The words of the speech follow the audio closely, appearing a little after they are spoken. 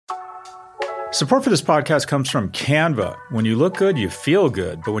Support for this podcast comes from Canva. When you look good, you feel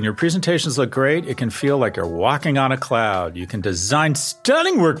good. But when your presentations look great, it can feel like you're walking on a cloud. You can design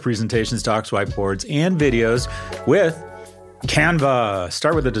stunning work presentations, docs, whiteboards, and videos with Canva.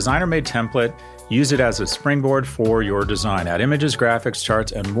 Start with a designer-made template. Use it as a springboard for your design. Add images, graphics,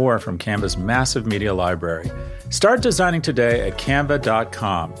 charts, and more from Canva's massive media library. Start designing today at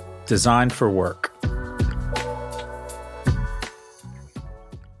canva.com. Design for work.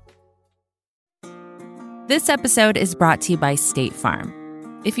 This episode is brought to you by State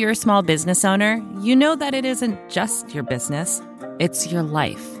Farm. If you're a small business owner, you know that it isn't just your business, it's your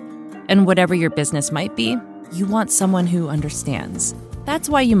life. And whatever your business might be, you want someone who understands. That's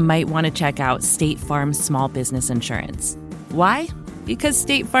why you might want to check out State Farm's small business insurance. Why? Because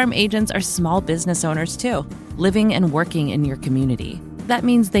State Farm agents are small business owners too, living and working in your community. That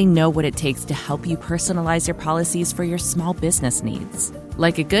means they know what it takes to help you personalize your policies for your small business needs.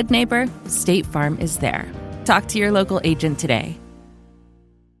 Like a good neighbor, State Farm is there. Talk to your local agent today.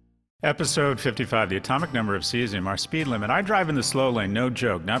 Episode 55, the atomic number of cesium, our speed limit. I drive in the slow lane, no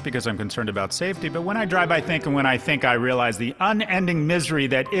joke, not because I'm concerned about safety, but when I drive, I think, and when I think, I realize the unending misery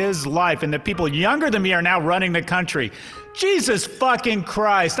that is life, and that people younger than me are now running the country. Jesus fucking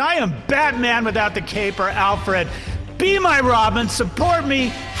Christ, I am Batman without the cape, or Alfred. Be my Robin, support me,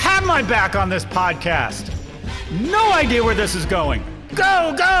 have my back on this podcast. No idea where this is going.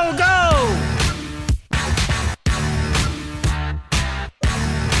 Go, go, go!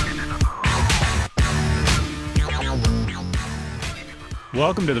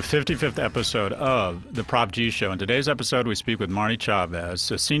 Welcome to the 55th episode of The Prop G Show. In today's episode, we speak with Marty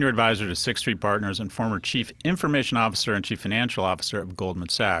Chavez, a senior advisor to Sixth Street Partners and former chief information officer and chief financial officer of Goldman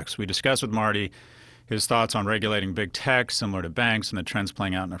Sachs. We discuss with Marty his thoughts on regulating big tech, similar to banks, and the trends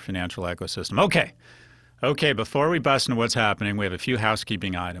playing out in our financial ecosystem. Okay, before we bust into what's happening, we have a few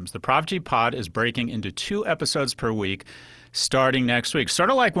housekeeping items. The Prop G Pod is breaking into 2 episodes per week starting next week. Sort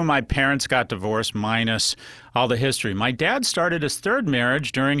of like when my parents got divorced, minus all the history. My dad started his 3rd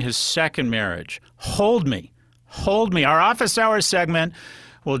marriage during his 2nd marriage. Hold me. Our office hours segment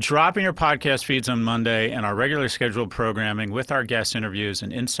will drop in your podcast feeds on Monday, and our regular scheduled programming with our guest interviews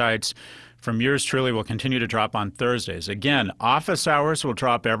and insights from yours truly will continue to drop on Thursdays. Again, office hours will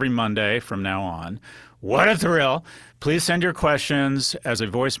drop every Monday from now on. What a thrill. Please send your questions as a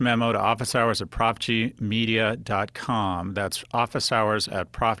voice memo to officehours@profgmedia.com. That's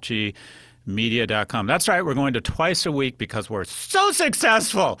officehours@profgmedia.com. That's right, we're going to twice a week because we're so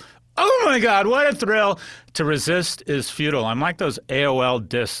successful. Oh my God, what a thrill. To resist is futile. I'm like those AOL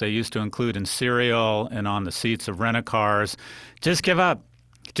discs they used to include in cereal and on the seats of rent-a-cars. Just give up.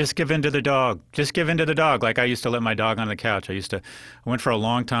 Just give in to the dog. Just give in to the dog. Like I used to let my dog on the couch. I went for a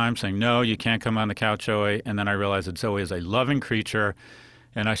long time saying, no, you can't come on the couch, Zoe. And then I realized that Zoe is a loving creature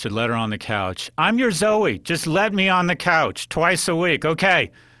and I should let her on the couch. I'm your Zoe. Just let me on the couch twice a week.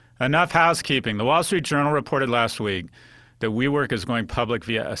 Okay, enough housekeeping. The Wall Street Journal reported last week that WeWork is going public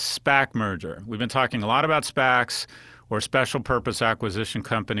via a SPAC merger. We've been talking a lot about SPACs or special purpose acquisition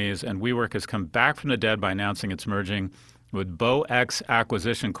companies, and WeWork has come back from the dead by announcing it's merging with BowX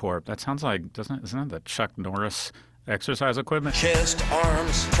Acquisition Corp. That sounds like, isn't that the Chuck Norris exercise equipment? Chest,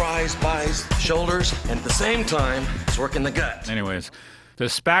 arms, tries, buys, shoulders, and at the same time, it's working the gut. Anyways, the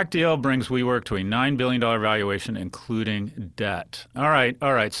SPAC deal brings WeWork to a $9 billion valuation, including debt. All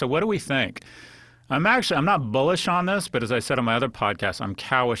right. So what do we think? I'm not bullish on this, but as I said on my other podcast, I'm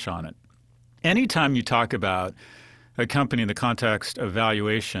cowish on it. Anytime you talk about a company in the context of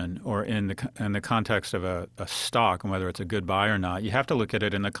valuation or in the context of a stock, and whether it's a good buy or not, you have to look at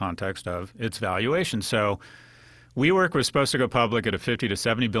it in the context of its valuation. So WeWork was supposed to go public at a $50 to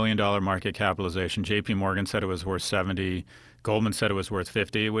 $70 billion market capitalization. JP Morgan said it was worth 70. Goldman said it was worth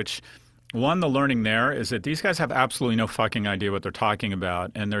 50, which, one, the learning there is that these guys have absolutely no fucking idea what they're talking about,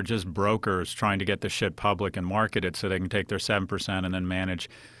 and they're just brokers trying to get the shit public and market it so they can take their 7% and then manage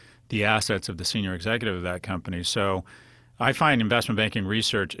the assets of the senior executive of that company. So I find investment banking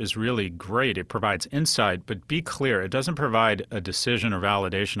research is really great. It provides insight, but be clear, it doesn't provide a decision or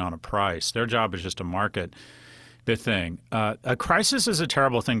validation on a price. Their job is just to market the thing. A crisis is a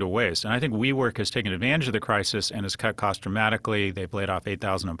terrible thing to waste, and I think WeWork has taken advantage of the crisis and has cut costs dramatically. They've laid off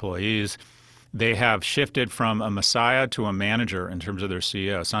 8,000 employees. They have shifted from a messiah to a manager in terms of their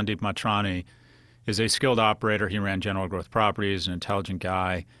CEO. Sandeep Matrani is a skilled operator. He ran General Growth Properties, an intelligent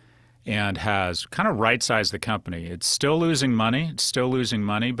guy, and has kind of right-sized the company. It's still losing money,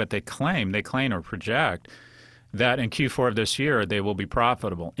 but they claim or project that in Q4 of this year they will be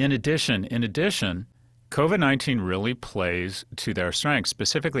profitable. In addition, COVID-19 really plays to their strengths,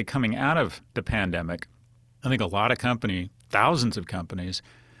 specifically coming out of the pandemic. I think a lot of thousands of companies,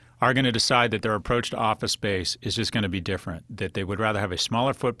 are going to decide that their approach to office space is just going to be different, that they would rather have a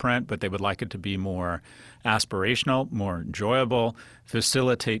smaller footprint, but they would like it to be more aspirational, more enjoyable,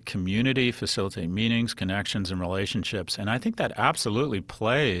 facilitate community, facilitate meetings, connections, and relationships. And I think that absolutely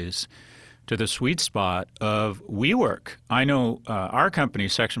plays to the sweet spot of WeWork. I know our company,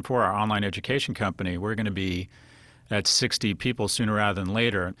 Section 4, our online education company, we're going to be at 60 people sooner rather than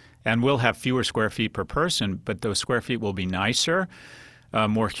later, and we'll have fewer square feet per person, but those square feet will be nicer,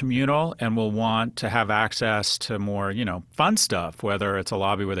 more communal, and we'll want to have access to more, fun stuff, whether it's a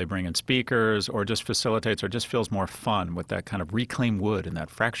lobby where they bring in speakers or just facilitates or just feels more fun with that kind of reclaimed wood and that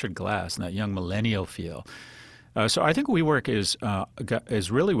fractured glass and that young millennial feel. So I think WeWork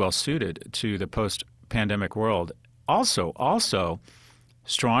is really well suited to the post-pandemic world. Also,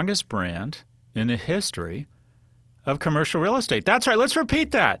 strongest brand in the history of commercial real estate. That's right. Let's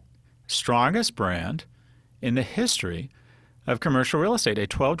repeat that. Strongest brand in the history of commercial real estate, a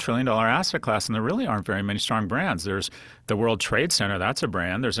 $12 trillion asset class, and there really aren't very many strong brands. There's the World Trade Center, that's a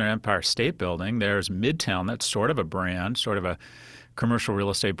brand. There's an Empire State Building. There's Midtown, that's sort of a brand, sort of a commercial real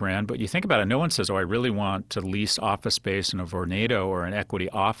estate brand. But you think about it, no one says, I really want to lease office space in a Vornado or an Equity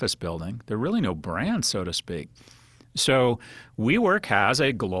office building. There are really no brands, so to speak. So WeWork has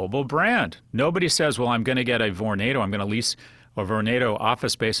a global brand. Nobody says, well, I'm going to get a Vornado, I'm going to lease a Vornado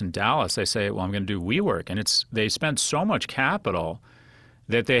office space in Dallas. They say, well, I'm going to do WeWork. And they spend so much capital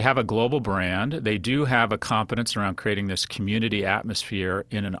that they have a global brand. They do have a competence around creating this community atmosphere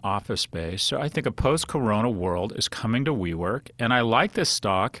in an office space. So I think a post-corona world is coming to WeWork. And I like this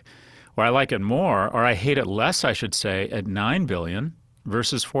stock, or I like it more, or I hate it less, I should say, at $9 billion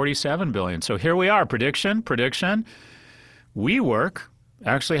versus $47 billion. So here we are. Prediction. WeWork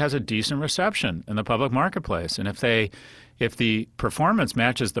actually has a decent reception in the public marketplace. And if the performance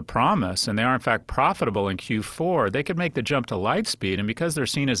matches the promise and they are in fact profitable in Q4, they could make the jump to Lightspeed. And because they're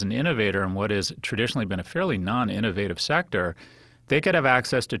seen as an innovator in what has traditionally been a fairly non-innovative sector, they could have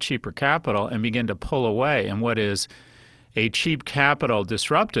access to cheaper capital and begin to pull away in what is a cheap capital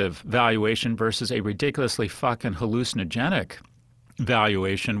disruptive valuation versus a ridiculously fucking hallucinogenic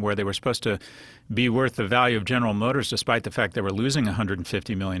valuation where they were supposed to be worth the value of General Motors despite the fact they were losing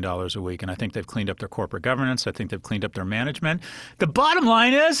 $150 million a week. And I think they've cleaned up their corporate governance. I think they've cleaned up their management. The bottom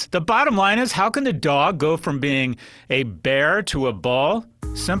line is, how can the dog go from being a bear to a bull?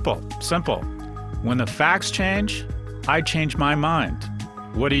 Simple. When the facts change, I change my mind.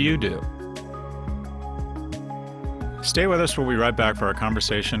 What do you do? Stay with us. We'll be right back for our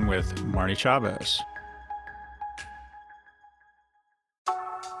conversation with Marty Chavez.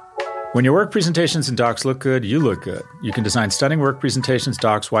 When your work presentations and docs look good, you look good. You can design stunning work presentations,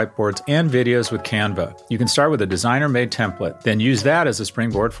 docs, whiteboards, and videos with Canva. You can start with a designer-made template, then use that as a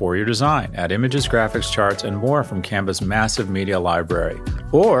springboard for your design. Add images, graphics, charts, and more from Canva's massive media library.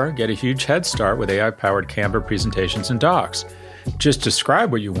 Or get a huge head start with AI-powered Canva presentations and docs. Just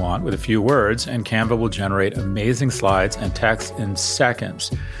describe what you want with a few words, and Canva will generate amazing slides and text in seconds.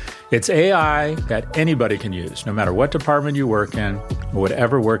 It's AI that anybody can use, no matter what department you work in or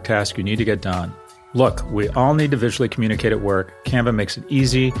whatever work task you need to get done. Look, we all need to visually communicate at work. Canva makes it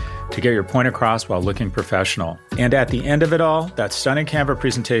easy to get your point across while looking professional. And at the end of it all, that stunning Canva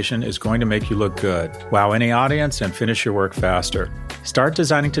presentation is going to make you look good, wow any audience, and finish your work faster. Start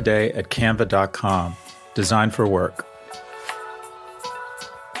designing today at canva.com. Design for work.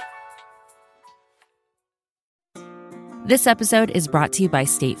 This episode is brought to you by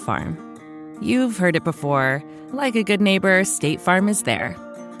State Farm. You've heard it before. Like a good neighbor, State Farm is there.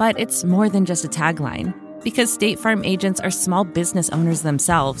 But it's more than just a tagline, because State Farm agents are small business owners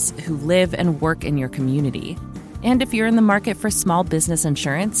themselves who live and work in your community. And if you're in the market for small business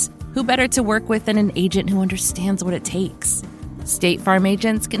insurance, who better to work with than an agent who understands what it takes? State Farm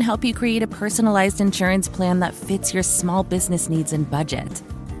agents can help you create a personalized insurance plan that fits your small business needs and budget.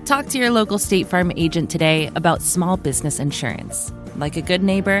 Talk to your local State Farm agent today about small business insurance. Like a good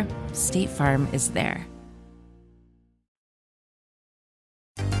neighbor, State Farm is there.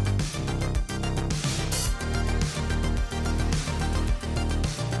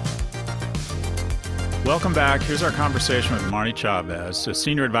 Welcome back. Here's our conversation with Marty Chavez, a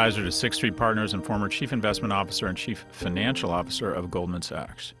senior advisor to Sixth Street Partners and former chief investment officer and chief financial officer of Goldman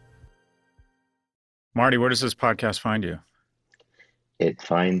Sachs. Marty, where does this podcast find you? It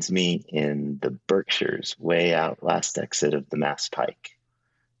finds me in the Berkshires, way out last exit of the Mass Pike.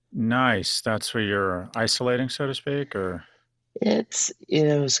 Nice. That's where you're isolating, so to speak, or? It's,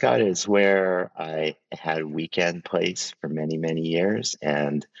 Scott, is where I had a weekend place for many, many years.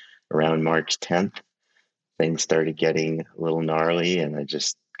 And around March 10th, things started getting a little gnarly, and I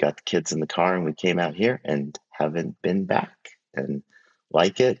just got the kids in the car and we came out here and haven't been back. And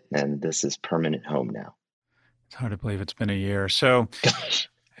like it, and this is permanent home now. It's hard to believe it's been a year. So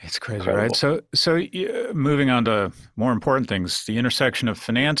it's crazy, right? Incredible. So moving on to more important things, the intersection of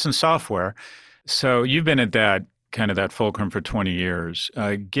finance and software. So you've been at that kind of that fulcrum for 20 years.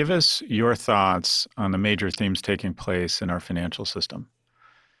 Give us your thoughts on the major themes taking place in our financial system.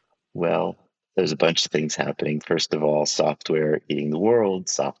 Well, there's a bunch of things happening. First of all, software eating the world,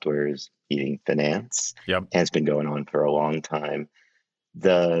 software is eating finance, Yep. and it's been going on for a long time.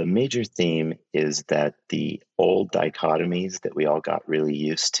 The major theme is that the old dichotomies that we all got really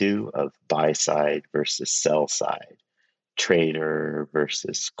used to of buy side versus sell side, trader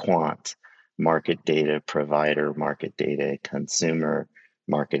versus quant, market data provider, market data consumer,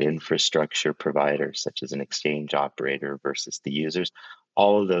 market infrastructure provider, such as an exchange operator versus the users.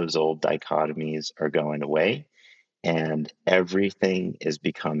 All of those old dichotomies are going away, and everything is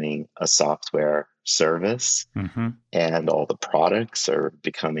becoming a software service, Mm-hmm. and all the products are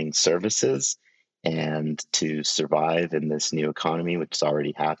becoming services. And to survive in this new economy, which is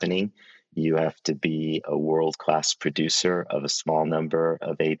already happening, you have to be a world-class producer of a small number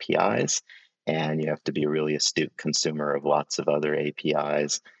of APIs, and you have to be a really astute consumer of lots of other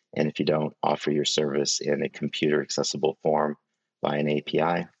APIs. And if you don't offer your service in a computer accessible form by an API,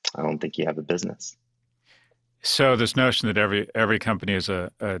 I don't think you have a business. So this notion that every company is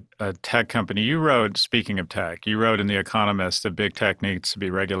a tech company. You wrote, speaking of tech, you wrote in The Economist that big tech needs to be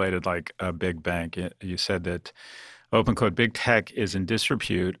regulated like a big bank. You said that, open quote, big tech is in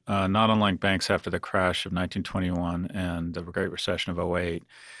disrepute, not unlike banks after the crash of 1921 and the Great Recession of '08.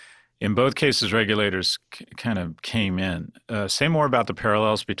 In both cases, regulators kind of came in. Say more about the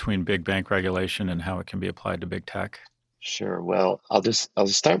parallels between big bank regulation and how it can be applied to big tech. Sure. Well, I'll just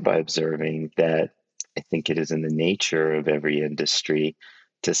start by observing that I think it is in the nature of every industry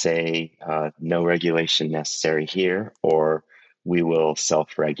to say no regulation necessary here, or we will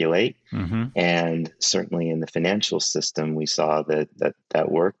self-regulate. Mm-hmm. And certainly in the financial system, we saw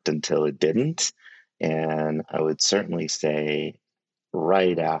that worked until it didn't. And I would certainly say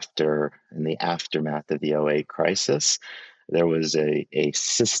right after, in the aftermath of the '08 crisis, there was a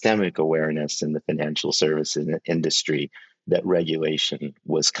systemic awareness in the financial services industry that regulation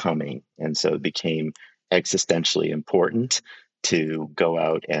was coming. And so it became existentially important to go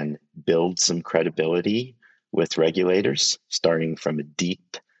out and build some credibility with regulators, starting from a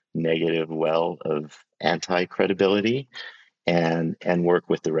deep negative well of anti-credibility, and work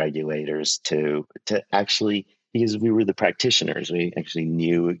with the regulators to actually, because we were the practitioners, we actually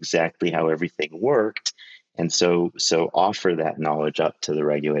knew exactly how everything worked, and so offer that knowledge up to the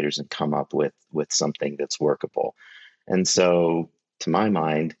regulators and come up with something that's workable. And so, to my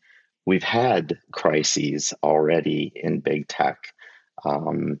mind, we've had crises already in big tech.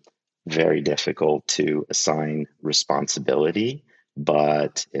 Um, Very difficult to assign responsibility.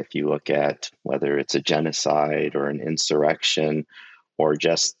 But if you look at whether it's a genocide or an insurrection or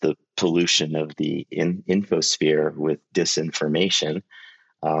just the pollution of the infosphere with disinformation,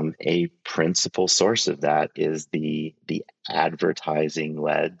 a principal source of that is the advertising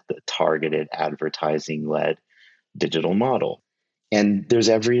led, the targeted advertising led digital model. And there's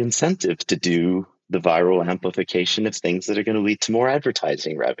every incentive to do the viral amplification of things that are going to lead to more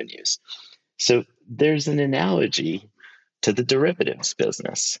advertising revenues. So there's an analogy to the derivatives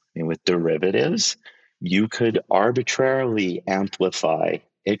business. And with derivatives, you could arbitrarily amplify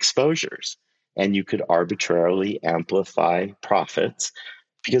exposures and you could arbitrarily amplify profits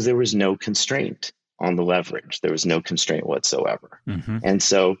because there was no constraint on the leverage. There was no constraint whatsoever. Mm-hmm. And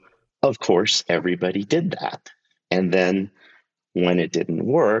so, of course, everybody did that. And then when it didn't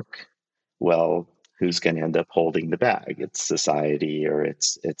work, well, who's going to end up holding the bag? It's society, or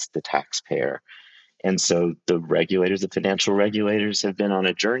it's the taxpayer. And so the regulators, the financial regulators, have been on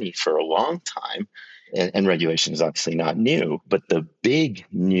a journey for a long time. And regulation is obviously not new, but the big,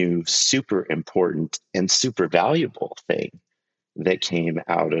 new, super important and super valuable thing that came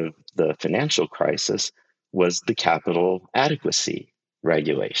out of the financial crisis was the capital adequacy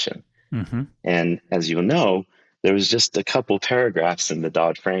regulation. Mm-hmm. And as you'll know, there was just a couple paragraphs in the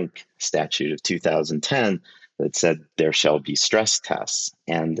Dodd-Frank statute of 2010 that said there shall be stress tests.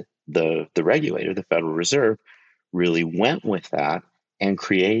 And the regulator, the Federal Reserve, really went with that and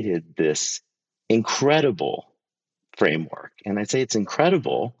created this incredible framework. And I say it's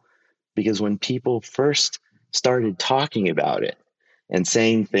incredible because when people first started talking about it and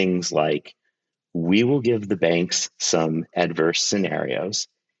saying things like, we will give the banks some adverse scenarios,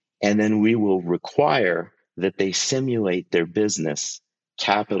 and then we will require that they simulate their business,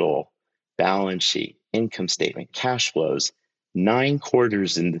 capital, balance sheet, income statement, cash flows 9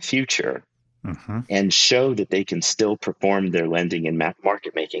 quarters in the future Hmm. and show that they can still perform their lending and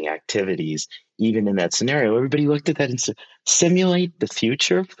market making activities even in that scenario. Everybody looked at that and said, simulate the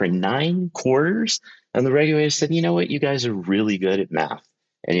future for 9 quarters. And the regulator said, you know what, you guys are really good at math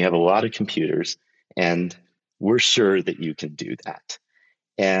and you have a lot of computers, and we're sure that you can do that.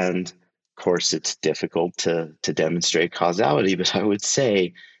 And of course, it's difficult to demonstrate causality, but I would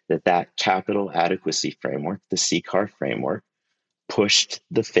say that that capital adequacy framework, the CCAR framework, pushed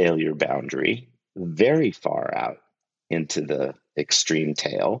the failure boundary very far out into the extreme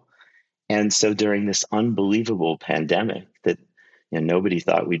tail. And so during this unbelievable pandemic that nobody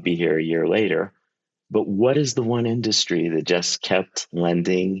thought we'd be here a year later, but what is the one industry that just kept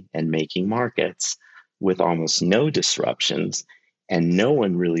lending and making markets with almost no disruptions and no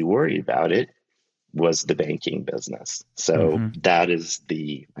one really worried about it? Was the banking business. So Hmm. that is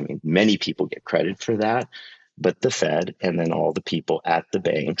I mean, many people get credit for that, but the Fed and then all the people at the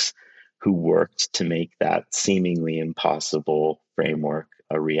banks who worked to make that seemingly impossible framework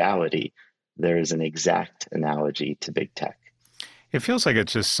a reality. There is an exact analogy to big tech. It feels like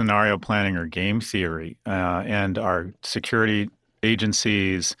it's just scenario planning or game theory, and our security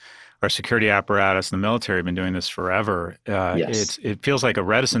agencies, our security apparatus, and the military have been doing this forever. Yes. It feels like a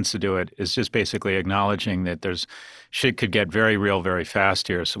reticence to do it is just basically acknowledging that there's shit could get very real very fast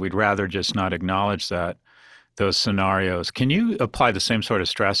here. So we'd rather just not acknowledge those scenarios. Can you apply the same sort of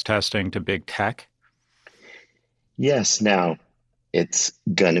stress testing to big tech? Yes. Now, it's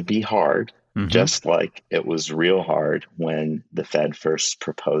going to be hard, Hmm. just like it was real hard when the Fed first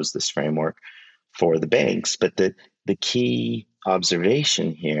proposed this framework for the banks. But the key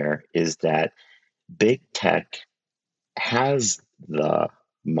observation here is that big tech has the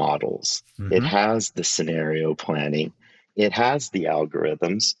models, it Hmm. has the scenario planning, it has the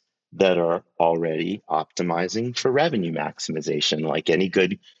algorithms that are already optimizing for revenue maximization, like any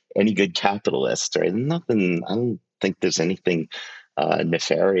good capitalist, right? Nothing. I don't think there's anything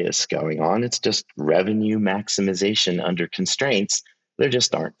nefarious going on. It's just revenue maximization under constraints. There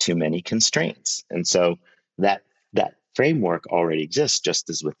just aren't too many constraints, and so that framework already exists. Just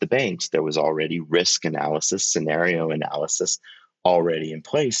as with the banks, there was already risk analysis, scenario analysis already in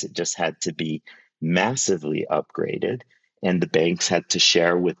place. It just had to be massively upgraded. And the banks had to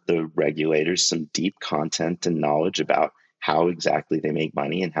share with the regulators some deep content and knowledge about how exactly they make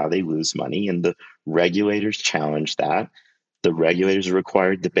money and how they lose money. And the regulators challenged that. The regulators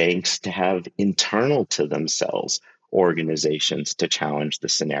required the banks to have internal to themselves organizations to challenge the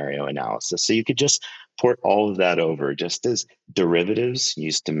scenario analysis. So you could just port all of that over, just as derivatives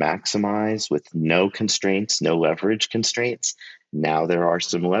used to maximize with no constraints, no leverage constraints. Now there are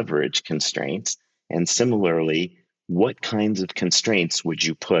some leverage constraints. And similarly, what kinds of constraints would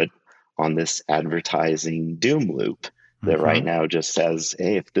you put on this advertising doom loop that right Hmm. now just says,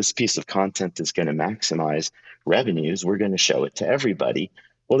 hey, if this piece of content is going to maximize revenues, we're going to show it to everybody?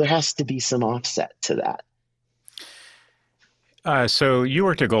 Well, there has to be some offset to that. So you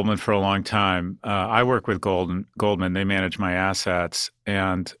worked at Goldman for a long time. I work with Goldman. They manage my assets.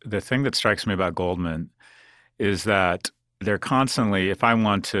 And the thing that strikes me about Goldman is that they're constantly, if I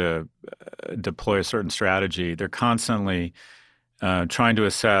want to deploy a certain strategy, they're constantly trying to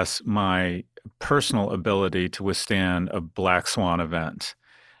assess my personal ability to withstand a black swan event.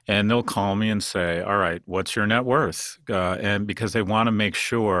 And they'll call me and say, all right, what's your net worth? And because they want to make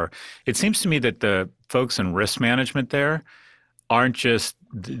sure, it seems to me that the folks in risk management there aren't just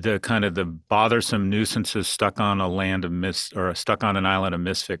the kind of the bothersome nuisances stuck on a land of or stuck on an island of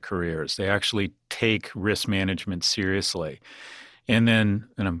misfit careers. They actually take risk management seriously. And then,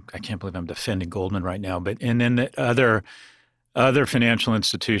 I can't believe I'm defending Goldman right now, but and then the other financial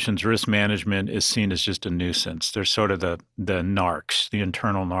institutions, risk management is seen as just a nuisance. They're sort of the narcs, the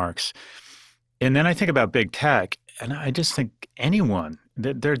internal narcs. And then I think about big tech, and I just think anyone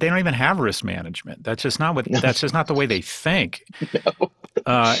they don't even have risk management. That's just not the way they think.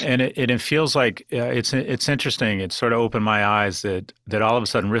 And it feels like it's interesting. It sort of opened my eyes that all of a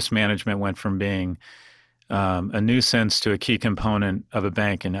sudden risk management went from being a nuisance to a key component of a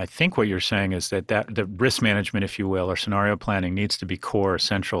bank. And I think what you're saying is that the risk management, if you will, or scenario planning needs to be core,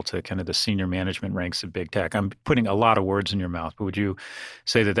 central to kind of the senior management ranks of big tech. I'm putting a lot of words in your mouth, but would you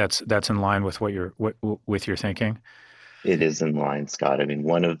say that that's in line with with your thinking? It is in line, Scott. I mean,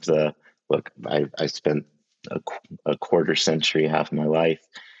 look, I spent a quarter century, half of my life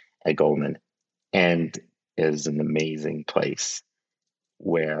at Goldman, and it is an amazing place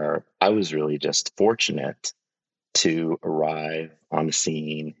where I was really just fortunate to arrive on the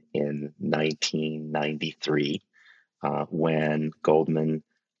scene in 1993 when Goldman,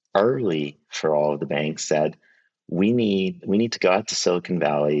 early for all of the banks, said, we need to go out to Silicon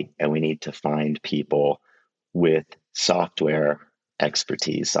Valley and we need to find people with software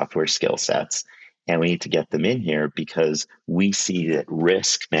expertise, software skill sets, and we need to get them in here because we see that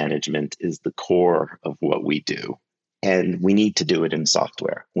risk management is the core of what we do. And we need to do it in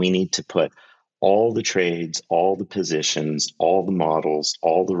software. We need to put all the trades, all the positions, all the models,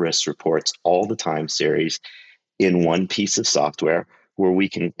 all the risk reports, all the time series in one piece of software where we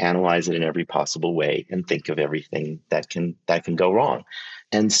can analyze it in every possible way and think of everything that can go wrong.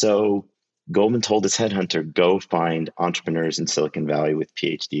 And so Goldman told his headhunter, go find entrepreneurs in Silicon Valley with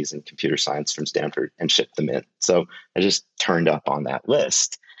PhDs in computer science from Stanford and ship them in. So I just turned up on that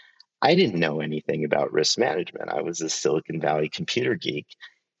list. I didn't know anything about risk management. I was a Silicon Valley computer geek,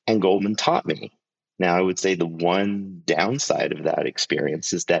 and Goldman taught me. Now, I would say the one downside of that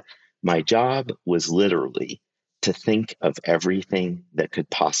experience is that my job was literally to think of everything that could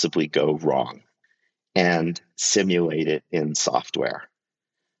possibly go wrong and simulate it in software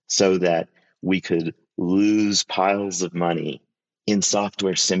so that we could lose piles of money in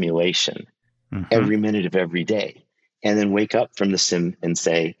software simulation Mm-hmm. every minute of every day, and then wake up from the sim and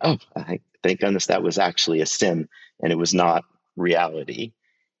say, oh, thank goodness that was actually a sim and it was not reality.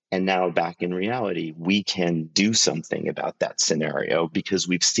 And now back in reality, we can do something about that scenario because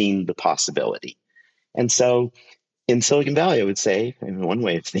we've seen the possibility. And so in Silicon Valley, I would say, and one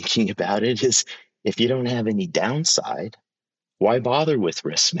way of thinking about it is if you don't have any downside, why bother with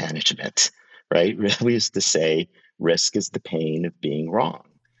risk management, right? We used to say risk is the pain of being wrong.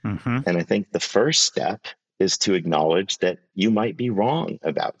 Mm-hmm. And I think the first step is to acknowledge that you might be wrong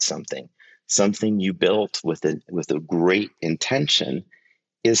about something you built with a great intention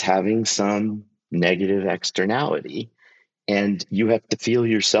is having some negative externality. And you have to feel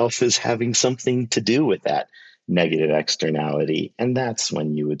yourself as having something to do with that negative externality. And that's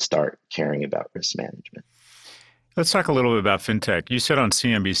when you would start caring about risk management. Let's talk a little bit about fintech. You said on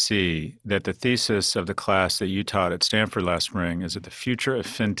CNBC that the thesis of the class that you taught at Stanford last spring is that the future of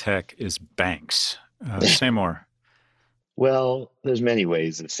fintech is banks. Say more. Well, there's many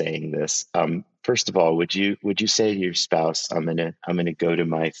ways of saying this. First of all, would you say to your spouse, I'm gonna go to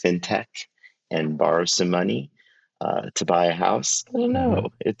my fintech and borrow some money to buy a house? I don't Mm-hmm. know.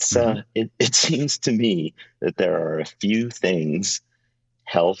 Mm-hmm. It seems to me that there are a few things.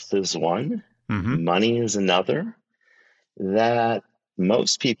 Health is one, Mm-hmm. money is another, that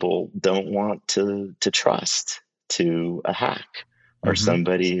most people don't want to trust to a hack or Mm-hmm.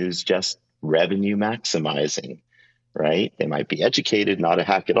 somebody who's just revenue maximizing, right? They might be educated, not a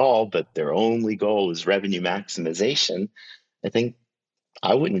hack at all, but their only goal is revenue maximization. I think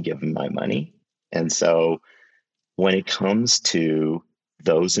I wouldn't give them my money. And so when it comes to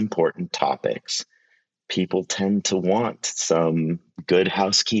those important topics, people tend to want some good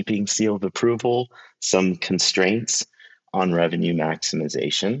housekeeping seal of approval, some constraints on revenue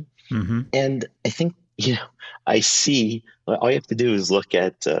maximization. Mm-hmm. And I think, I see all you have to do is look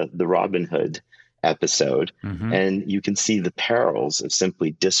at the Robin Hood episode, Mm-hmm. and you can see the perils of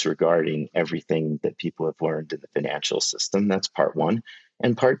simply disregarding everything that people have learned in the financial system. That's part one.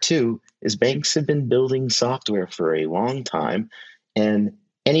 And part two is banks have been building software for a long time. And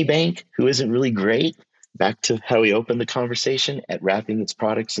any bank who isn't really great, back to how we opened the conversation, at wrapping its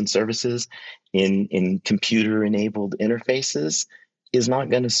products and services in computer enabled interfaces, is not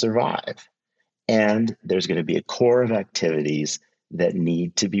going to survive. And there's going to be a core of activities that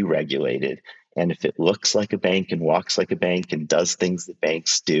need to be regulated. And if it looks like a bank and walks like a bank and does things that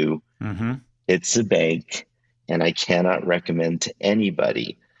banks do, Mm-hmm. it's a bank. And I cannot recommend to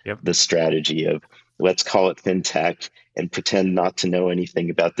anybody Yep. the strategy of let's call it fintech and pretend not to know anything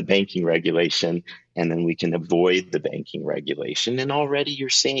about the banking regulation. And then we can avoid the banking regulation. And already you're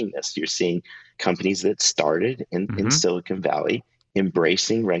seeing this. You're seeing companies that started in Mm-hmm. Silicon Valley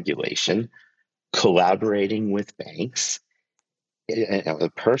embracing regulation, collaborating with banks. A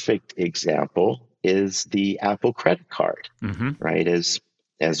perfect example is the Apple credit card, Mm-hmm. right?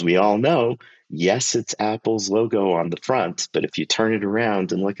 As we all know, yes, it's Apple's logo on the front, but if you turn it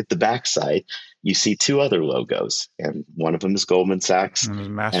around and look at the backside, you see two other logos, and one of them is Goldman Sachs, And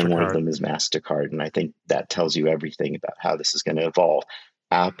and one of MasterCard. them is MasterCard. And I think that tells you everything about how this is going to evolve.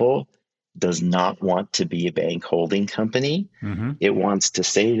 Apple does not want to be a bank holding company. Mm-hmm. It wants to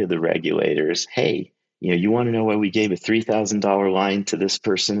say to the regulators, hey, you want to know why we gave a $3,000 line to this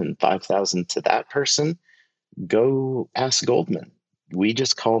person and 5,000 to that person? Go ask Goldman. We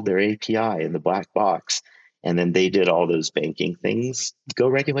just called their API in the black box, and then they did all those banking things. Go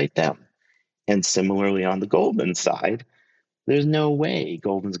regulate them. And similarly on the Goldman side, there's no way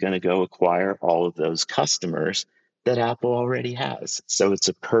Goldman's going to go acquire all of those customers that Apple already has. So it's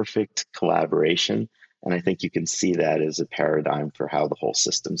a perfect collaboration. And I think you can see that as a paradigm for how the whole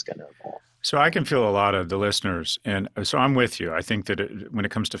system's going to evolve. So I can feel a lot of the listeners, and so I'm with you. I think that when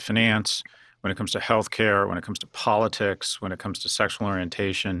it comes to finance, when it comes to healthcare, when it comes to politics, when it comes to sexual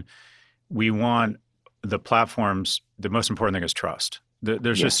orientation, we want the platforms. The most important thing is trust.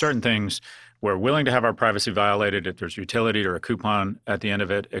 There's just certain things we're willing to have our privacy violated if there's utility or a coupon at the end of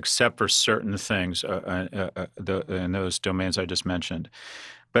it, except for certain things in those domains I just mentioned.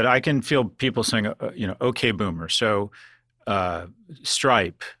 But I can feel people saying, okay, boomer. So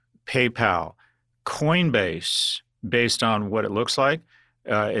Stripe, PayPal, Coinbase, based on what it looks like,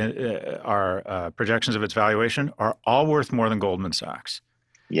 our projections of its valuation are all worth more than Goldman Sachs.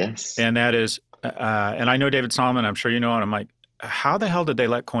 Yes. And that is, and I know David Solomon, I'm sure you know, and I'm like, how the hell did they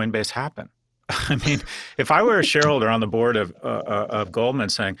let Coinbase happen? I mean, if I were a shareholder on the board of Goldman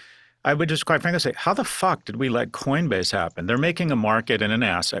saying, I would just quite frankly say, how the fuck did we let Coinbase happen? They're making a market in an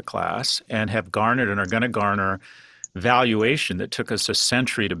asset class and have garnered and are going to garner valuation that took us a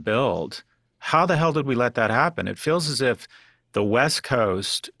century to build. How the hell did we let that happen? It feels as if the West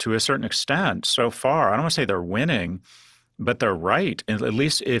Coast, to a certain extent, so far, I don't want to say they're winning, but they're right. And at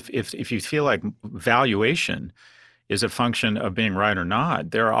least if you feel like valuation is a function of being right or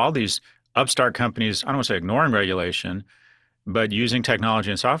not, there are all these upstart companies, I don't want to say ignoring regulation, but using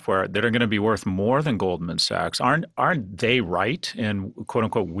technology and software that are going to be worth more than Goldman Sachs. Aren't they right? And quote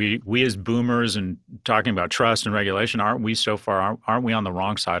unquote, we as boomers and talking about trust and regulation, aren't we on the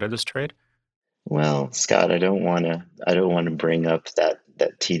wrong side of this trade? Well, Scott, I don't want to bring up that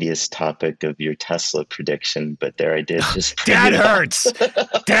tedious topic of your Tesla prediction, but there I did just That hurts.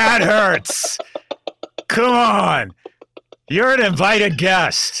 That hurts. Come on. You're an invited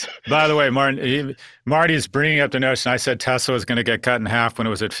guest. By the way, Marty's bringing up the notion. I said Tesla was going to get cut in half when it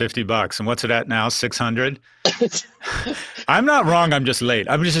was at $50. And what's it at now? 600? I'm not wrong. I'm just late.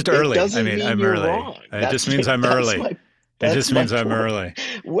 I'm just early. I'm early. Wrong. It just means I'm early. It just means I'm early.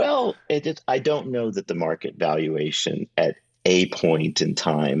 Well, I don't know that the market valuation at a point in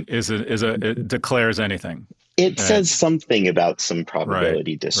time it declares anything. It says something about some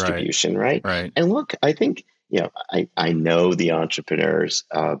probability distribution, right? Right. And look, I think, I know the entrepreneurs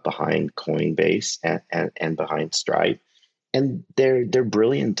behind Coinbase and behind Stripe, and they're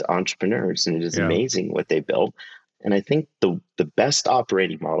brilliant entrepreneurs, and it is amazing what they built. And I think the best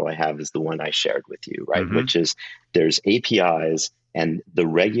operating model I have is the one I shared with you, right? Mm-hmm. Which is there's APIs and the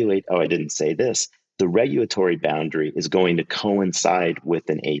regulatory boundary is going to coincide with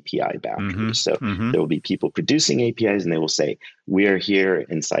an API boundary. Mm-hmm. So there will be people producing APIs and they will say, we are here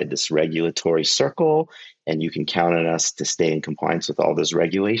inside this regulatory circle and you can count on us to stay in compliance with all those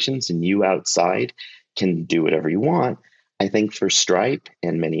regulations, and you outside can do whatever you want. I think for Stripe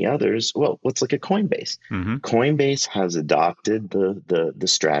and many others, well, let's look at Coinbase. Mm-hmm. Coinbase has adopted the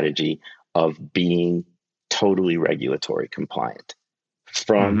strategy of being totally regulatory compliant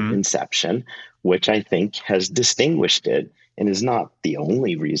from inception, which I think has distinguished it and is not the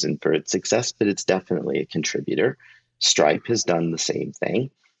only reason for its success, but it's definitely a contributor. Stripe has done the same thing,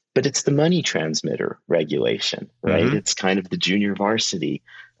 but it's the money transmitter regulation, right? Mm-hmm. It's kind of the junior varsity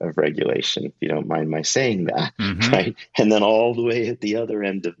of regulation, if you don't mind my saying that, right? And then all the way at the other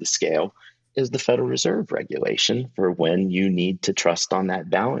end of the scale is the Federal Reserve regulation for when you need to trust on that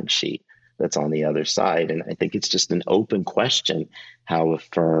balance sheet that's on the other side. And I think it's just an open question how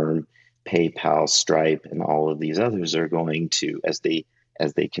Affirm, PayPal, Stripe, and all of these others are going to, as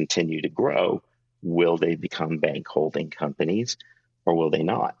they continue to grow, will they become bank holding companies or will they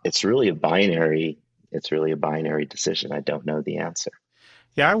not? It's really a binary decision. I don't know the answer.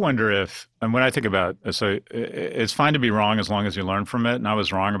 Yeah, I wonder if, and when I think about, so it's fine to be wrong as long as you learn from it. And I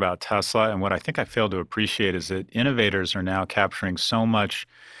was wrong about Tesla. And what I think I failed to appreciate is that innovators are now capturing so much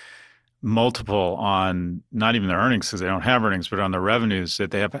multiple on not even their earnings because they don't have earnings, but on their revenues,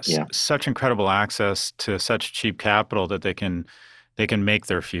 that they have such incredible access to such cheap capital that they can make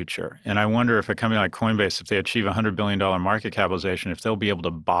their future. And I wonder if a company like Coinbase, if they achieve $100 billion market capitalization, if they'll be able to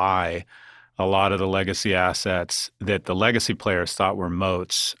buy a lot of the legacy assets that the legacy players thought were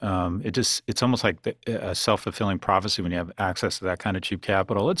moats. It's almost like a self-fulfilling prophecy when you have access to that kind of cheap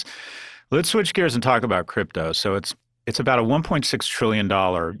capital. Let's switch gears and talk about crypto. So it's about a $1.6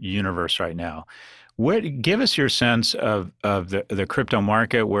 trillion universe right now. Give us your sense of the crypto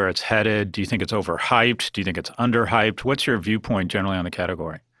market, where it's headed. Do you think it's overhyped? Do you think it's underhyped? What's your viewpoint generally on the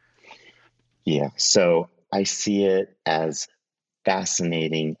category? Yeah, so I see it as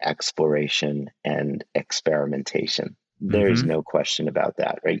fascinating exploration and experimentation. There's no question about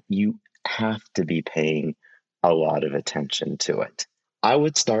that, right? You have to be paying a lot of attention to it. I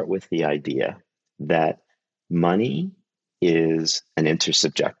would start with the idea that money is an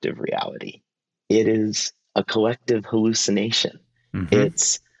intersubjective reality. it is a collective hallucination. Mm-hmm.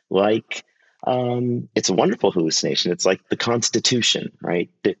 It's like, it's a wonderful hallucination. It's like the Constitution, right?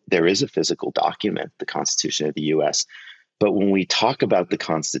 There is a physical document, the Constitution of the US. But when we talk about the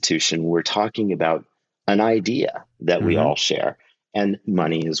Constitution, we're talking about an idea that we Mm-hmm. all share. And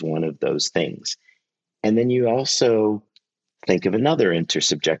money is one of those things. And then you also think of another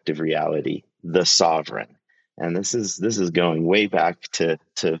intersubjective reality, the sovereign. And this is going way back to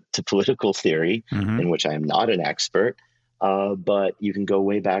political theory, Mm-hmm. in which I am not an expert, but you can go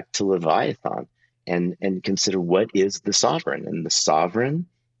way back to Leviathan and consider what is the sovereign. And the sovereign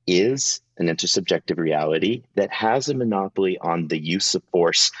is an intersubjective reality that has a monopoly on the use of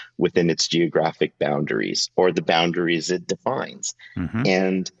force within its geographic boundaries or the boundaries it defines. Mm-hmm.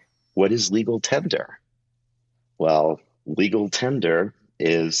 And what is legal tender? Well, legal tender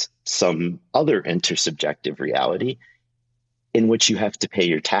is some other intersubjective reality in which you have to pay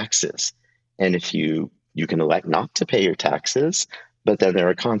your taxes. And if you can elect not to pay your taxes, but then there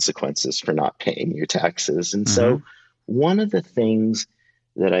are consequences for not paying your taxes. And Mm-hmm. so one of the things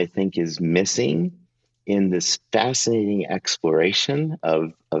that I think is missing in this fascinating exploration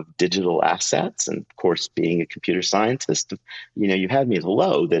of digital assets, and of course, being a computer scientist, you had me at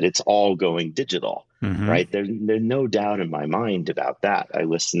hello that it's all going digital, Mm-hmm. right? There's no doubt in my mind about that. I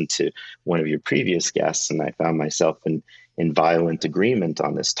listened to one of your previous guests, and I found myself in violent agreement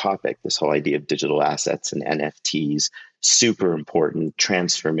on this topic, this whole idea of digital assets and NFTs, super important,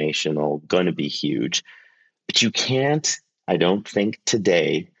 transformational, going to be huge. But you can't, I don't think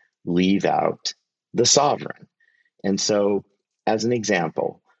today, leave out the sovereign. And so, as an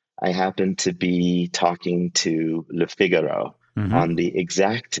example, I happened to be talking to Le Figaro Mm-hmm. on the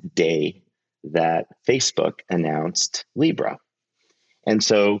exact day that Facebook announced Libra. And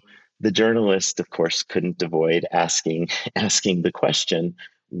so the journalist, of course, couldn't avoid asking the question,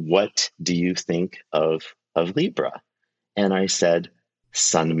 "What do you think of Libra?" And I said,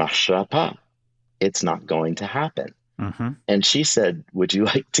 "Ça ne marchera pas. It's not going to happen." Mm-hmm. And she said, "Would you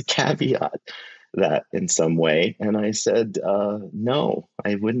like to caveat that in some way?" And I said, "No,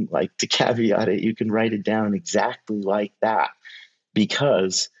 I wouldn't like to caveat it. You can write it down exactly like that,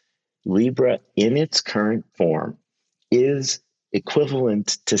 because Libra in its current form is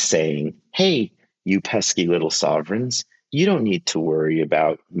equivalent to saying, hey, you pesky little sovereigns, you don't need to worry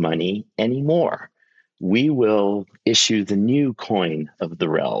about money anymore. We will issue the new coin of the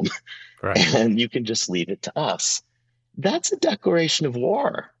realm Right. and you can just leave it to us." That's a declaration of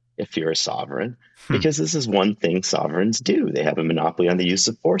war if you're a sovereign, Hmm. because this is one thing sovereigns do. They have a monopoly on the use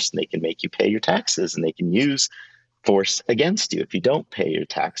of force, and they can make you pay your taxes, and they can use force against you if you don't pay your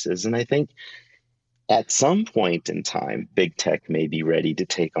taxes. And I think at some point in time, big tech may be ready to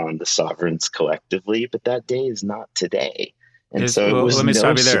take on the sovereigns collectively, but that day is not today. And so it was Let me no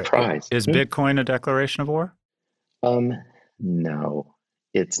stop you there. surprise. Is Bitcoin a declaration of war? Um, no,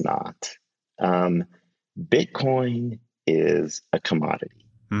 it's not. Um, Bitcoin is a commodity.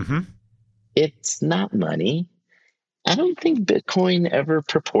 Mm-hmm. It's not money. I don't think Bitcoin ever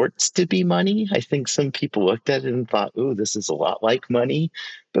purports to be money. I think some people looked at it and thought, "Ooh, this is a lot like money,"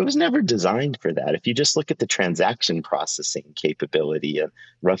 but it was never designed for that. If you just look at the transaction processing capability of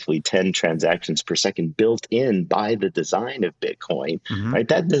roughly 10 transactions per second built in by the design of Bitcoin, Mm-hmm. right?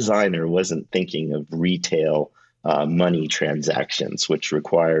 That designer wasn't thinking of retail money transactions, which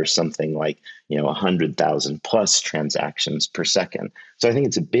require something like 100,000 plus transactions per second. So I think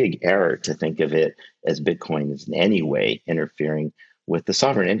it's a big error to think of it as Bitcoin is in any way interfering with the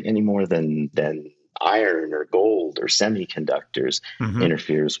sovereign any more than iron or gold or semiconductors Mm-hmm.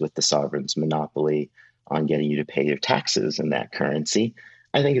 interferes with the sovereign's monopoly on getting you to pay your taxes in that currency.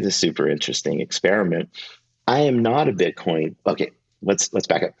 I think it's a super interesting experiment. I am not a Bitcoin. Okay, let's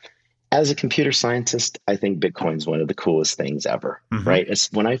back up. As a computer scientist, I think Bitcoin is one of the coolest things ever, Mm-hmm. right?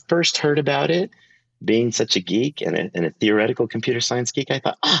 When I first heard about it, being such a geek and a theoretical computer science geek, I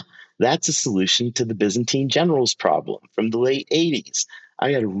thought, that's a solution to the Byzantine generals problem from the late 80s.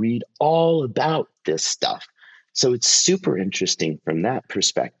 I got to read all about this stuff. So it's super interesting from that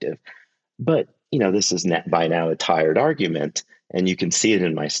perspective. But, this is by now a tired argument, and you can see it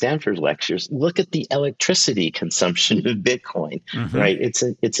in my Stanford lectures. Look at the electricity consumption of Bitcoin, Mm-hmm. right? It's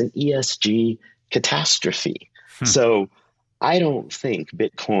an ESG catastrophe. Hmm. So I don't think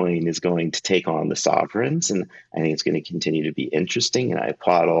Bitcoin is going to take on the sovereigns, and I think it's going to continue to be interesting, and I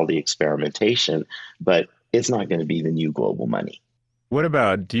applaud all the experimentation, but it's not going to be the new global money.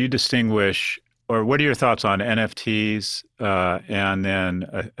 Do you distinguish, or what are your thoughts on NFTs and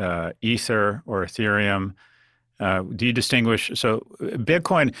then Ether or Ethereum? Do you distinguish? So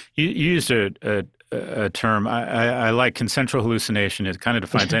Bitcoin, you used a term. I like consensual hallucination. It kind of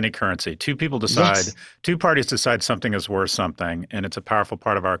defines any currency. Yes. Two parties decide something is worth something, and it's a powerful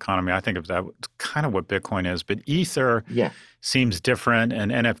part of our economy. I think of that kind of what Bitcoin is. But Ether Yeah. seems different,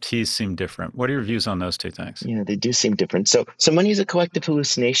 and NFTs seem different. What are your views on those two things? Yeah, they do seem different. So money is a collective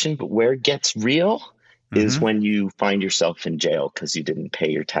hallucination, but where it gets real is Mm-hmm. when you find yourself in jail because you didn't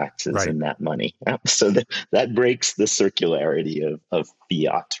pay your taxes Right. and that money. So that breaks the circularity of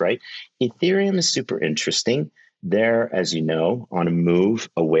fiat, right? Ethereum is super interesting. They're, as you know, on a move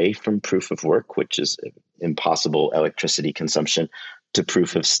away from proof of work, which is impossible electricity consumption, to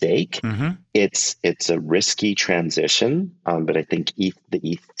proof of stake. Mm-hmm. It's a risky transition, but I think the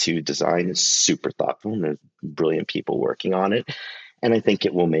ETH2 design is super thoughtful, and there's brilliant people working on it, and I think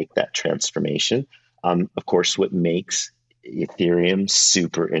it will make that transformation. Of course, what makes Ethereum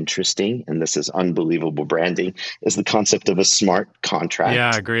super interesting, and this is unbelievable branding, is the concept of a smart Yeah,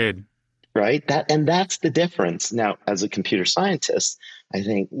 contract, agreed. right? That's the difference. Now, as a computer scientist, I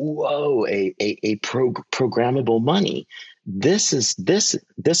think, whoa, programmable money. This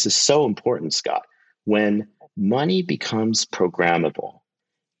is so important, Scott. When money becomes programmable,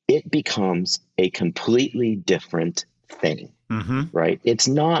 it becomes a completely different thing, Mm-hmm. right? It's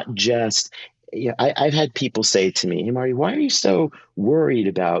not just, I've had people say to me, hey, Marty, why are you so worried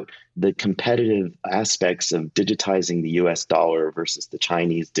about the competitive aspects of digitizing the US dollar versus the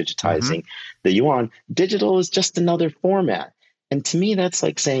Chinese Mm-hmm. digitizing the yuan? Digital is just another format. And to me, that's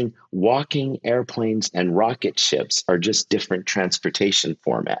like saying walking airplanes and rocket ships are just different transportation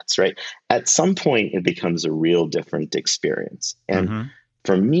formats, right? At some point, it becomes a real different experience. And Mm-hmm.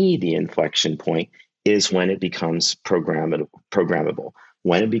 for me, the inflection point is when it becomes programmable,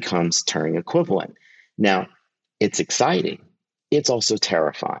 when it becomes Turing equivalent. Now, it's exciting. It's also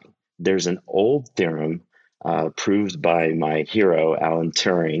terrifying. There's an old theorem proved by my hero, Alan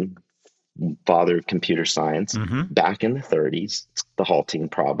Turing, father of computer science, Mm-hmm. back in the 30s. It's the halting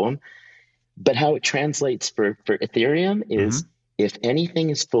problem. But how it translates for Ethereum Mm-hmm. is if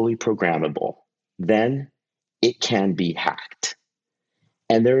anything is fully programmable, then it can be hacked.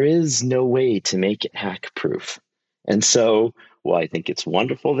 And there is no way to make it hack proof. And so, while I think it's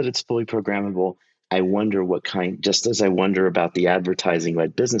wonderful that it's fully programmable, I wonder just as I wonder about the advertising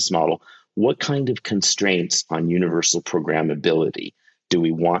led business model, what kind of constraints on universal programmability do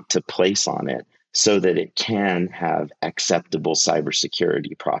we want to place on it so that it can have acceptable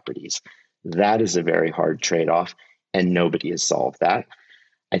cybersecurity properties? That is a very hard trade off, and nobody has solved that.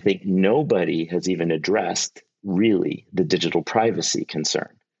 I think nobody has even addressed really the digital privacy concern,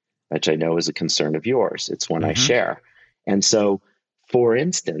 which I know is a concern of yours. It's one I Mm-hmm. share. And so, for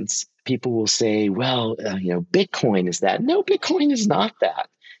instance, people will say, well, Bitcoin is that. No, Bitcoin is not that.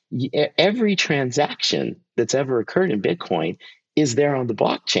 Every transaction that's ever occurred in Bitcoin is there on the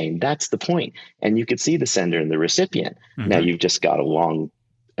blockchain. That's the point. And you could see the sender and the recipient. Now, Mm-hmm. you've just got a long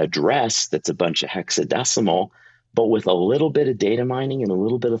address that's a bunch of hexadecimal, but with a little bit of data mining and a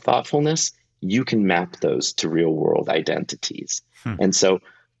little bit of thoughtfulness, you can map those to real world identities. Hmm. And so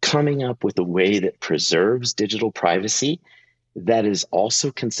coming up with a way that preserves digital privacy that is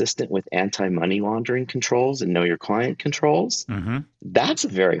also consistent with anti-money laundering controls and know your client controls, Mm-hmm. that's a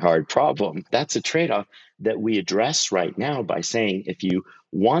very hard problem. That's a trade-off that we address right now by saying if you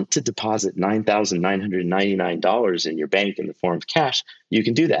want to deposit $9,999 in your bank in the form of cash, you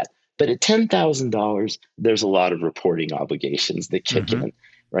can do that. But at $10,000, there's a lot of reporting obligations that kick Mm-hmm. in,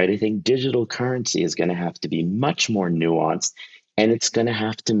 right? I think digital currency is going to have to be much more nuanced, and it's going to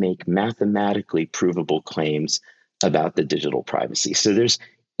have to make mathematically provable claims about the digital privacy. So there's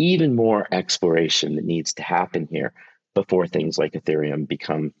even more exploration that needs to happen here before things like Ethereum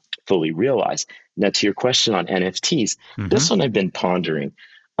become fully realized. Now, to your question on NFTs, Mm-hmm. this one I've been pondering.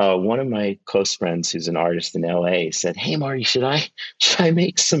 One of my close friends, who's an artist in LA, said, "Hey, Marty, should I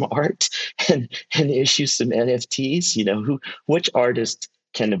make some art and issue some NFTs? Which artist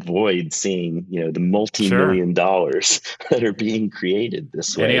can avoid seeing the Sure. multi-million dollars that are being created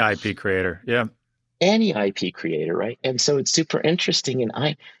this Any way?" IP creator. Yeah. Any IP creator, right? And so it's super interesting. And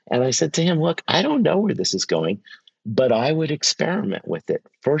I said to him, look, I don't know where this is going, but I would experiment with it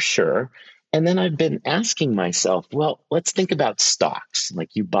for sure. And then I've been asking myself, well, let's think about stocks. Like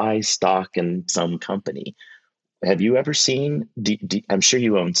you buy stock in some company. Have you ever seen? I'm sure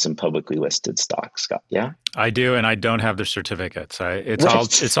you own some publicly listed stocks, Scott. Yeah, I do, and I don't have the certificates. right.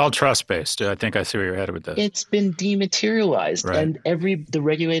 It's all trust based. I think I see where you're headed with this. It's been dematerialized, Right. and the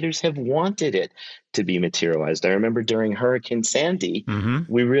regulators have wanted it to be materialized. I remember during Hurricane Sandy, Mm-hmm.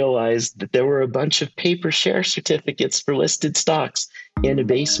 we realized that there were a bunch of paper share certificates for listed stocks in a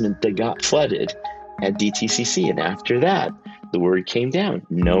basement that got flooded at DTCC. And after that, the word came down.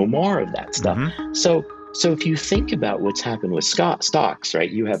 No more of that stuff. Mm-hmm. So if you think about what's happened with stocks,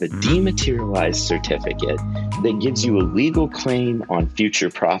 right? You have a dematerialized certificate that gives you a legal claim on future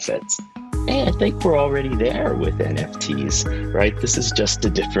profits. Hey, I think we're already there with NFTs, right? This is just a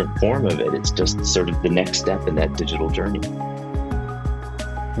different form of it. It's just sort of the next step in that digital journey.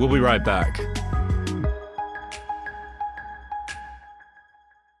 We'll be right back.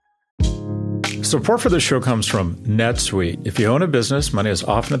 Support for this show comes from NetSuite. If you own a business, money is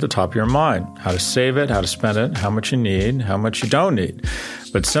often at the top of your mind. How to save it, how to spend it, how much you need, how much you don't need.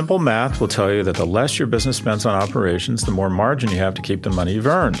 But simple math will tell you that the less your business spends on operations, the more margin you have to keep the money you've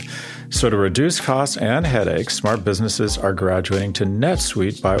earned. So to reduce costs and headaches, smart businesses are graduating to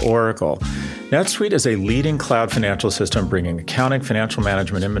NetSuite by Oracle. NetSuite is a leading cloud financial system bringing accounting, financial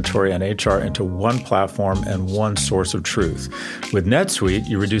management, inventory, and HR into one platform and one source of truth. With NetSuite,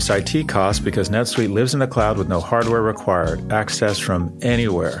 you reduce IT costs because NetSuite lives in the cloud with no hardware required, access from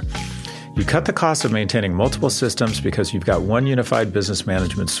anywhere. You cut the cost of maintaining multiple systems because you've got one unified business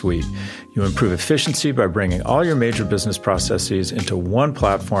management suite. You improve efficiency by bringing all your major business processes into one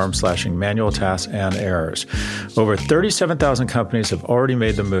platform, slashing manual tasks and errors. Over 37,000 companies have already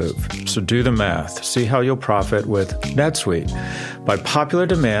made the move. So do the math. See how you'll profit with NetSuite. By popular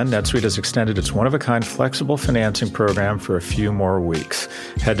demand, NetSuite has extended its one-of-a-kind flexible financing program for a few more weeks.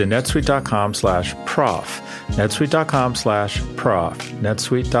 Head to netsuite.com/prof. netsuite.com/prof.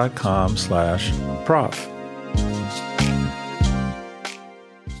 netsuite.com/prof.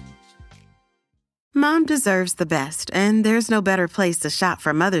 Mom deserves the best, and there's no better place to shop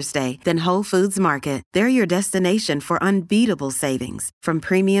for Mother's Day than Whole Foods Market. They're your destination for unbeatable savings, from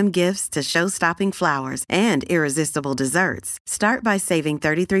premium gifts to show-stopping flowers and irresistible desserts. Start by saving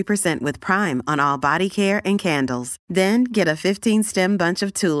 33% with Prime on all body care and candles. Then get a 15-stem bunch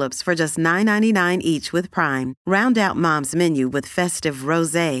of tulips for just $9.99 each with Prime. Round out Mom's menu with festive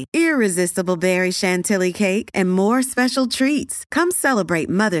rosé, irresistible berry chantilly cake, and more special treats. Come celebrate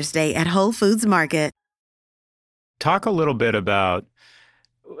Mother's Day at Whole Foods Market. Talk a little bit about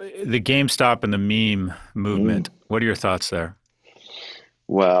the GameStop and the meme movement. What are your thoughts there?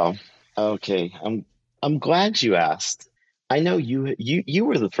 Well, okay. I'm glad you asked. I know you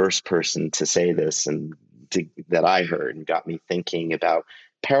were the first person to say this that I heard and got me thinking about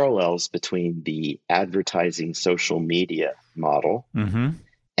parallels between the advertising social media model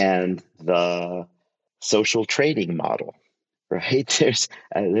and the social trading model, right?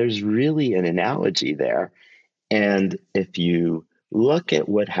 There's really an analogy there. And if you look at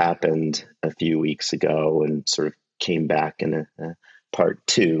what happened a few weeks ago and sort of came back in a part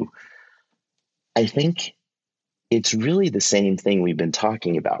two, I think it's really the same thing we've been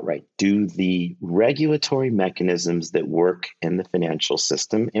talking about, right? Do the regulatory mechanisms that work in the financial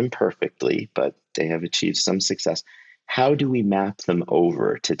system imperfectly, but they have achieved some success, how do we map them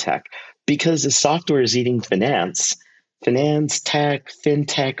over to tech? Because as software is eating finance, tech,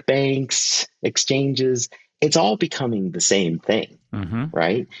 fintech, banks, exchanges, it's all becoming the same thing,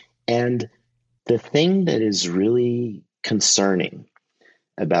 right? And the thing that is really concerning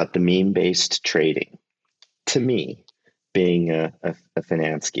about the meme-based trading, to me, being a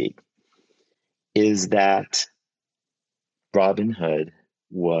finance geek, is that Robinhood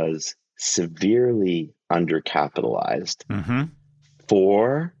was severely undercapitalized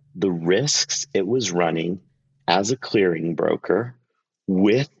for the risks it was running as a clearing broker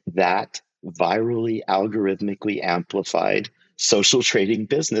with that virally, algorithmically amplified social trading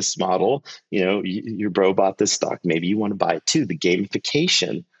business model. You know, your bro bought this stock. Maybe you want to buy it too. The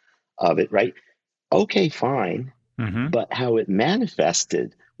gamification of it, right? Okay, fine. But how it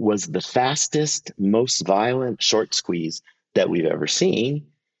manifested was the fastest, most violent short squeeze that we've ever seen.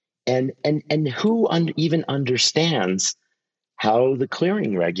 And who even understands how the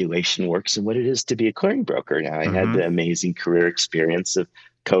clearing regulation works and what it is to be a clearing broker? Now, I had the amazing career experience of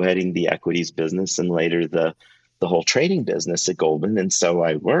co-heading the equities business and later the whole trading business at Goldman. And so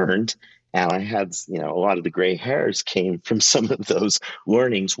I learned, and I had, a lot of the gray hairs came from some of those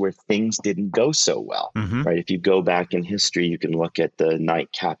learnings where things didn't go so well, right? If you go back in history, you can look at the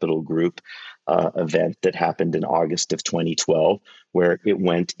Knight Capital Group event that happened in August of 2012, where it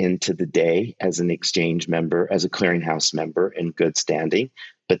went into the day as an exchange member, as a clearinghouse member in good standing,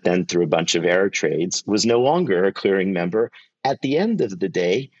 but then through a bunch of error trades was no longer a clearing member at the end of the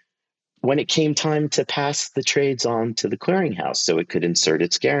day when it came time to pass the trades on to the clearinghouse so it could insert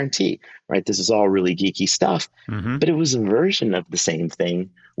its guarantee, right? This is all really geeky stuff, but it was a version of the same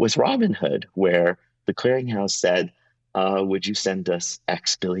thing with Robinhood, where the clearinghouse said, would you send us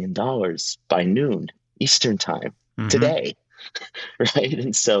X billion dollars by noon Eastern time today, right?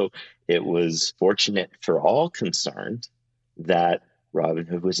 And so it was fortunate for all concerned that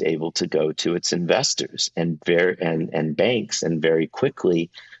Robinhood was able to go to its investors and banks and very quickly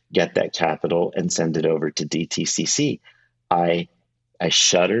get that capital and send it over to DTCC. I I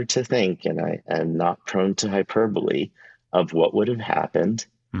shudder to think, and I am not prone to hyperbole, of what would have happened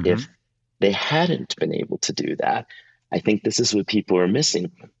Mm-hmm. if they hadn't been able to do that. I think this is what people are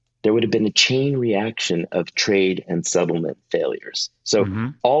missing. There would have been a chain reaction of trade and settlement failures. So Mm-hmm.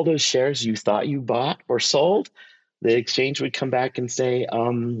 all those shares you thought you bought or sold, the exchange would come back and say,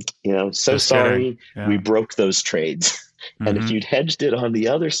 so Just kidding. sorry, we Yeah. broke those trades. And if Mm-hmm. you'd hedged it on the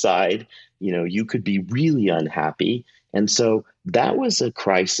other side, you could be really unhappy. And so that was a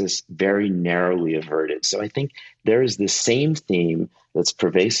crisis very narrowly averted. So I think there is this same theme that's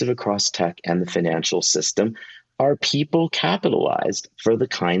pervasive across tech and the financial system. Are people capitalized for the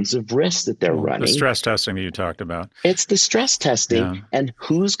kinds of risks that they're Well, the running? stress testing that you talked about. It's the stress testing, Yeah. and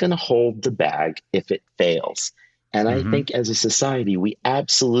who's going to hold the bag if it fails. And I Mm-hmm. think as a society, we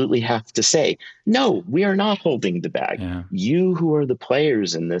absolutely have to say, no, we are not holding the bag. Yeah. You who are the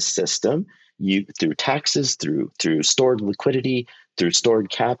players in this system, you through taxes, through stored liquidity, through stored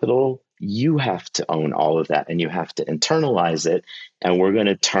capital, you have to own all of that and you have to internalize it. And we're going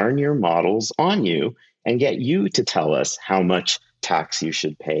to turn your models on you and get you to tell us how much tax you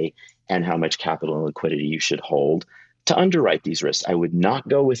should pay and how much capital and liquidity you should hold to underwrite these risks. I would not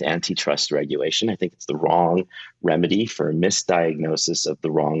go with antitrust regulation. I think it's the wrong remedy for a misdiagnosis of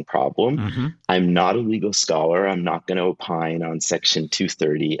the wrong problem. Mm-hmm. I'm not a legal scholar. I'm not going to opine on Section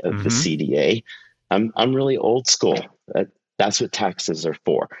 230 of the Mm-hmm. CDA. I'm really old school. That's what taxes are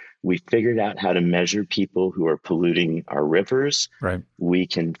for. We figured out how to measure people who are polluting our rivers. Right. We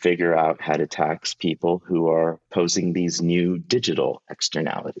can figure out how to tax people who are posing these new digital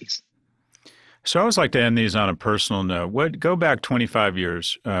externalities. So I always like to end these on a personal note. Go back 25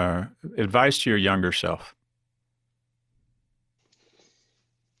 years, advice to your younger self.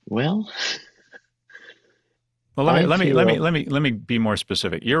 Well, let me be more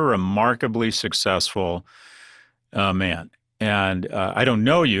specific. You're a remarkably successful man, and I don't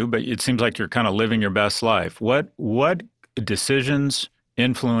know you, but it seems like you're kind of living your best life. What decisions,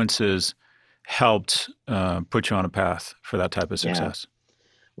 influences helped put you on a path for that type of success?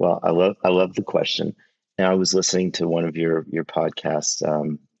 Well, I love the question. And I was listening to one of your podcasts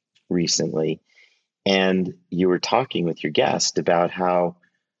recently, and you were talking with your guest about how,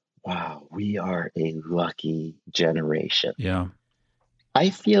 wow, we are a lucky generation. Yeah. I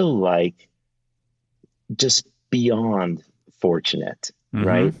feel like just beyond fortunate, Mm-hmm.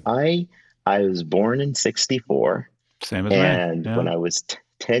 right? I was born in 1964. Same as And me. Yeah. when I was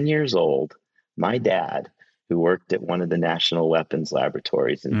 10 years old, my dad, who worked at one of the national weapons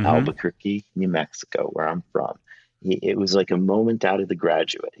laboratories in Mm-hmm. Albuquerque, New Mexico, where I'm from, it was like a moment out of The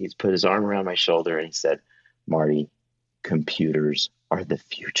Graduate. He's put his arm around my shoulder and he said, Marty, computers are the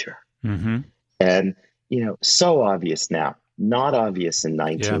future. Mm-hmm. And, so obvious now, not obvious in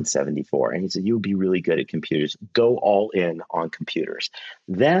 1974. And he said, you'll be really good at computers. Go all in on computers.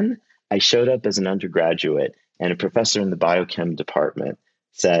 Then I showed up as an undergraduate, and a professor in the biochem department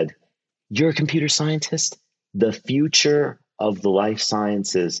said, you're a computer scientist? The future of the life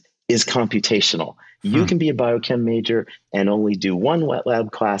sciences is computational. You can be a biochem major and only do one wet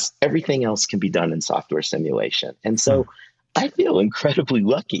lab class. Everything else can be done in software simulation. And so I feel incredibly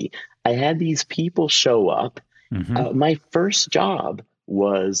lucky. I had these people show up. Mm-hmm. My first job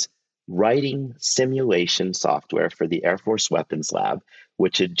was writing simulation software for the Air Force Weapons Lab,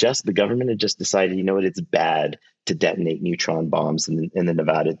 which the government had just decided, it's bad to detonate neutron bombs in the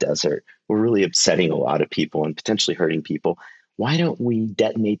Nevada desert. We're really upsetting a lot of people and potentially hurting people. Why don't we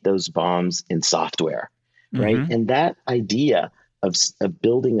detonate those bombs in software, right? Mm-hmm. And that idea of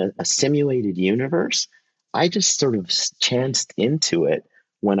building a simulated universe, I just sort of chanced into it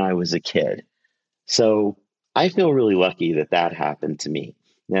when I was a kid. So I feel really lucky that happened to me.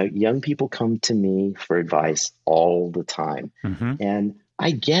 Now, young people come to me for advice all the time. Mm-hmm. And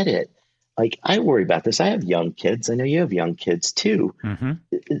I get it. Like, I worry about this. I have young kids. I know you have young kids too. Mm-hmm.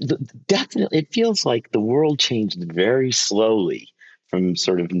 Definitely, it feels like the world changed very slowly from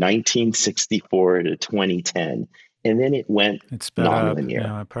sort of 1964 to 2010. And then it went It's sped up,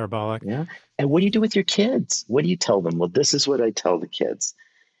 nonlinear. parabolic. Yeah. And what do you do with your kids? What do you tell them? Well, this is what I tell the kids.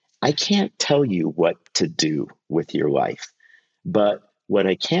 I can't tell you what to do with your life, but what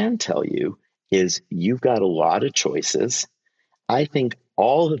I can tell you is you've got a lot of choices. I think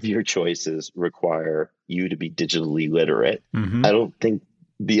all of your choices require you to be digitally literate. Mm-hmm. I don't think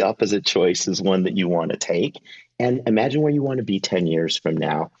the opposite choice is one that you want to take. And imagine where you want to be 10 years from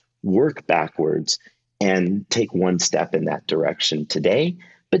now, work backwards and take one step in that direction today,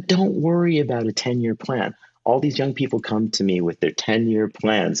 but don't worry about a 10-year plan. all these young people come to me with their 10-year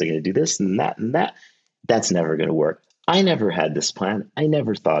plans. They're going to do this and that and that. That's never going to work. I never had this plan. I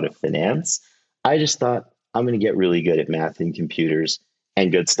never thought of finance. I just thought I'm going to get really good at math and computers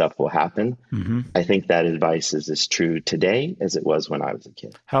and good stuff will happen. Mm-hmm. I think that advice is as true today as it was when I was a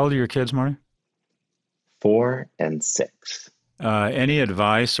kid. How old are your kids, Marty? 4 and 6. Any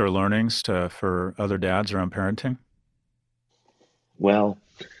advice or learnings for other dads around parenting? Well,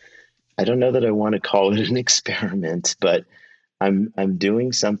 I don't know that I want to call it an experiment, but I'm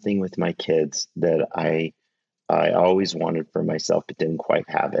doing something with my kids that I always wanted for myself, but didn't quite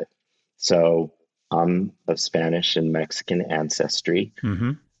have it. So I'm of Spanish and Mexican ancestry.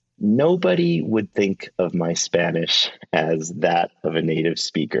 Mm-hmm. Nobody would think of my Spanish as that of a native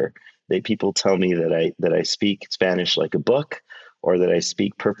speaker. People tell me that I speak Spanish like a book, or that I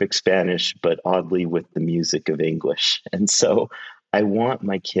speak perfect Spanish, but oddly with the music of English. And so I want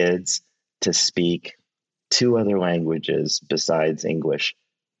my kids to speak 2 other languages besides English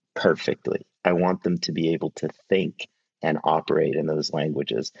perfectly. I want them to be able to think and operate in those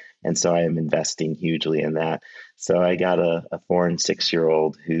languages. And so I am investing hugely in that. So I got a 4 and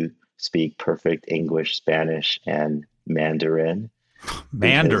 6-year-old who speak perfect English, Spanish, and Mandarin.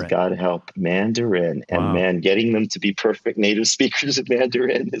 Mandarin. God help Mandarin. And Wow. man, getting them to be perfect native speakers of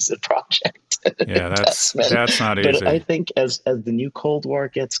Mandarin is a project. Yeah, that's not easy. But I think as the new Cold War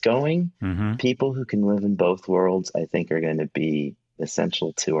gets going, Mm-hmm. people who can live in both worlds, I think, are going to be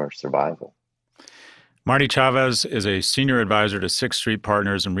essential to our survival. Marty Chavez is a senior advisor to Sixth Street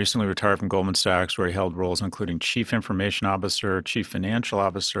Partners and recently retired from Goldman Sachs, where he held roles including Chief Information Officer, Chief Financial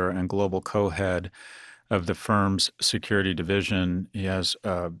Officer, and Global Co-Head of the firm's security division. He has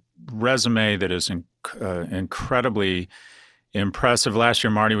a resume that is incredibly impressive. Last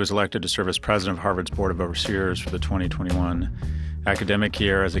year, Marty was elected to serve as president of Harvard's Board of Overseers for the 2021 academic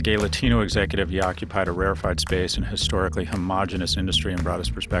year. As a gay Latino executive, he occupied a rarefied space in a historically homogenous industry and brought his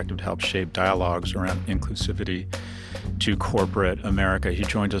perspective to help shape dialogues around inclusivity to corporate America. He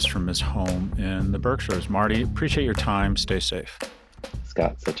joins us from his home in the Berkshires. Marty, appreciate your time. Stay safe.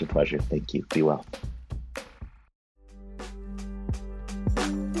 Scott, such a pleasure. Thank you. Be well.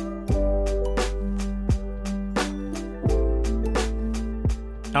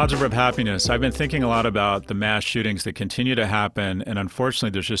 Algebra of happiness. I've been thinking a lot about the mass shootings that continue to happen, and unfortunately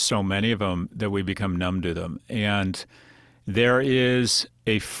there's just so many of them that we become numb to them. And there is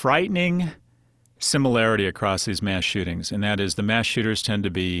a frightening similarity across these mass shootings, and that is the mass shooters tend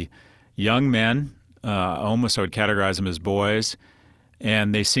to be young men, almost I would categorize them as boys,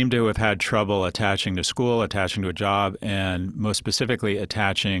 and they seem to have had trouble attaching to school, attaching to a job, and most specifically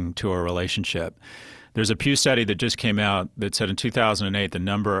attaching to a relationship. There's a Pew study that just came out that said in 2008 the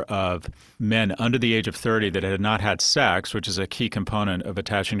number of men under the age of 30 that had not had sex, which is a key component of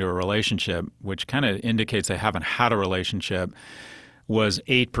attaching to a relationship, which kind of indicates they haven't had a relationship, was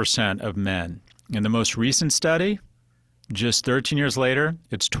 8% of men. In the most recent study, just 13 years later,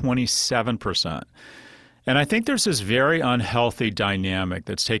 it's 27%. And I think there's this very unhealthy dynamic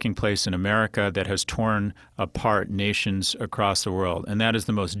that's taking place in America that has torn apart nations across the world. And that is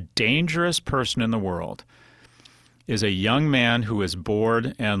the most dangerous person in the world is a young man who is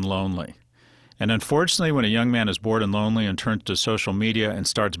bored and lonely. And unfortunately, when a young man is bored and lonely and turns to social media and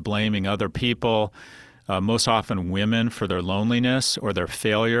starts blaming other people, most often women, for their loneliness or their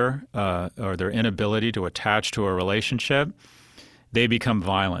failure or their inability to attach to a relationship, they become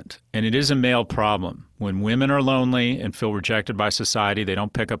violent. And it is a male problem. When women are lonely and feel rejected by society, they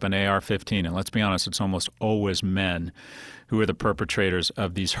don't pick up an AR-15. And let's be honest, it's almost always men who are the perpetrators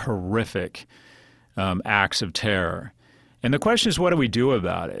of these horrific acts of terror. And the question is, what do we do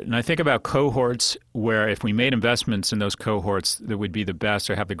about it? And I think about cohorts where if we made investments in those cohorts that would be the best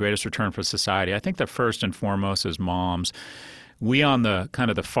or have the greatest return for society. I think the first and foremost is moms. We on the kind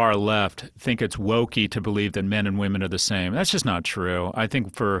of the far left think it's wokey to believe that men and women are the same. That's just not true. I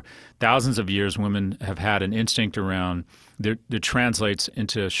think for thousands of years, women have had an instinct around that translates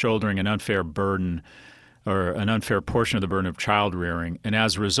into shouldering an unfair burden or an unfair portion of the burden of child rearing. And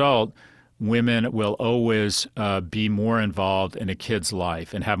as a result, women will always be more involved in a kid's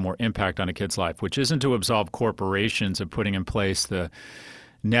life and have more impact on a kid's life, which isn't to absolve corporations of putting in place the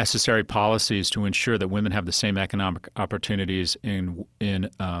necessary policies to ensure that women have the same economic opportunities in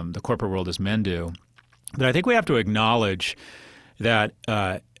the corporate world as men do. But I think we have to acknowledge that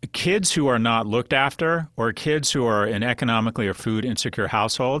kids who are not looked after or kids who are in economically or food insecure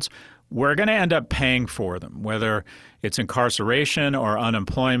households, we're going to end up paying for them, whether it's incarceration or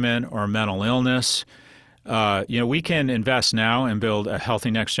unemployment or mental illness. We can invest now and build a healthy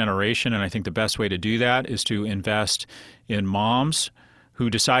next generation, and I think the best way to do that is to invest in moms who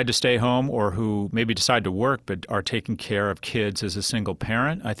decide to stay home or who maybe decide to work but are taking care of kids as a single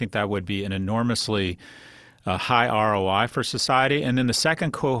parent. I think that would be an enormously high ROI for society. And then the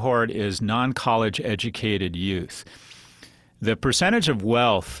second cohort is non-college educated youth. The percentage of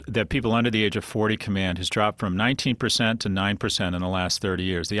wealth that people under the age of 40 command has dropped from 19% to 9% in the last 30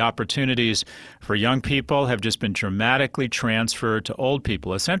 years. The opportunities for young people have just been dramatically transferred to old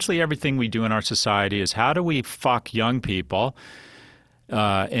people. Essentially, everything we do in our society is how do we fuck young people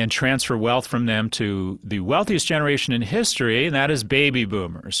and transfer wealth from them to the wealthiest generation in history, and that is baby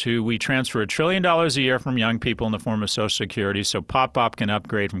boomers, who we transfer $1 trillion a year from young people in the form of Social Security so Pop can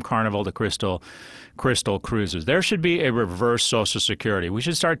upgrade from Carnival to Crystal cruises. There should be a reverse Social Security. We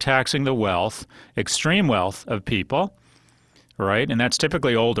should start taxing the wealth, extreme wealth of people, right? And that's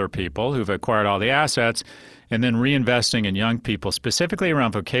typically older people who've acquired all the assets, and then reinvesting in young people, specifically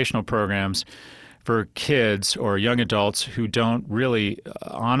around vocational programs for kids or young adults who don't really,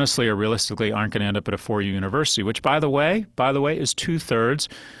 honestly or realistically, aren't going to end up at a four-year university, which, by the way, is 2/3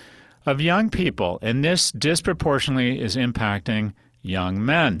 of young people. And this disproportionately is impacting young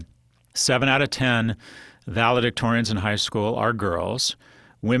men. 7 out of 10 valedictorians in high school are girls.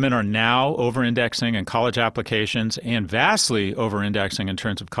 Women are now over-indexing in college applications and vastly over-indexing in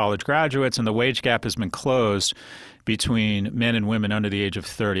terms of college graduates, and the wage gap has been closed between men and women under the age of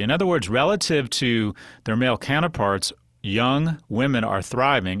 30. In other words, relative to their male counterparts, young women are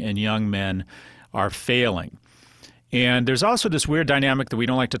thriving and young men are failing. And there's also this weird dynamic that we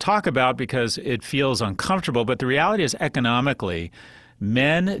don't like to talk about because it feels uncomfortable, but the reality is economically,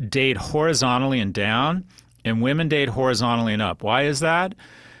 men date horizontally and down, and women date horizontally and up. Why is that?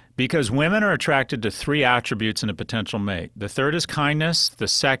 Because women are attracted to 3 attributes in a potential mate. The third is kindness, the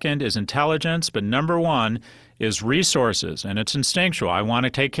second is intelligence, but number 1 is resources, and it's instinctual. I want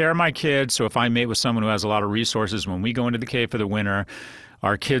to take care of my kids, so if I mate with someone who has a lot of resources, when we go into the cave for the winter,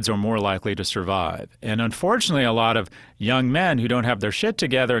 our kids are more likely to survive. And unfortunately, a lot of young men who don't have their shit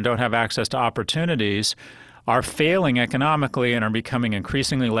together and don't have access to opportunities are failing economically and are becoming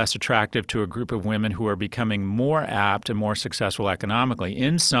increasingly less attractive to a group of women who are becoming more apt and more successful economically.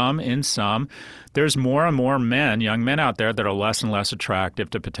 In some, there's more and more men, young men out there that are less and less attractive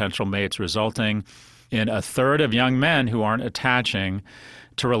to potential mates, resulting in 1/3 of young men who aren't attaching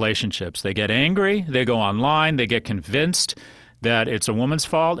to relationships. They get angry, they go online, they get convinced that it's a woman's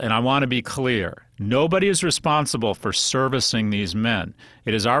fault, and I want to be clear. Nobody is responsible for servicing these men.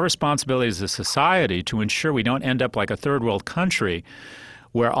 It is our responsibility as a society to ensure we don't end up like a third world country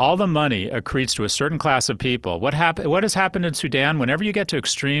where all the money accretes to a certain class of people. What has happened in Sudan? Whenever you get to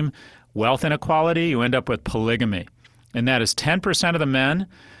extreme wealth inequality, you end up with polygamy. And that is 10% of the men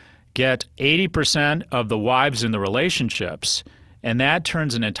get 80% of the wives in the relationships. And that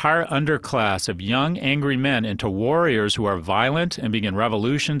turns an entire underclass of young, angry men into warriors who are violent and begin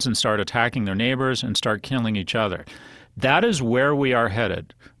revolutions and start attacking their neighbors and start killing each other. That is where we are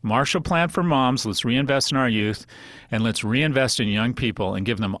headed. Marshall Plan for moms, let's reinvest in our youth, and let's reinvest in young people and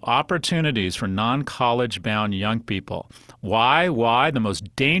give them opportunities for non-college bound young people. Why? The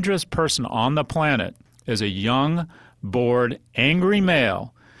most dangerous person on the planet is a young, bored, angry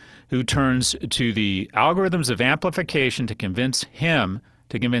male who turns to the algorithms of amplification to convince him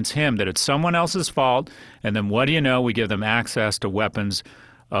that it's someone else's fault, and then what do you know? We give them access to weapons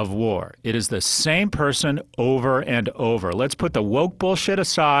of war. It is the same person over and over. Let's put the woke bullshit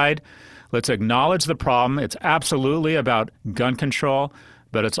aside. Let's acknowledge the problem. It's absolutely about gun control,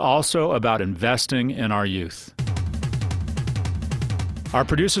 but it's also about investing in our youth. Our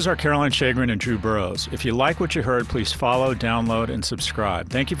producers are Caroline Shagrin and Drew Burrows. If you like what you heard, please follow, download, and subscribe.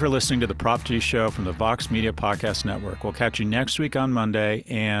 Thank you for listening to the Prop G Show from the Vox Media Podcast Network. We'll catch you next week on Monday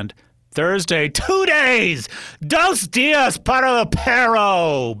and Thursday. 2 days! 2 días para el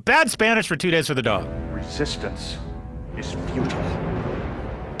perro! Bad Spanish for 2 days for the dog. Resistance is futile.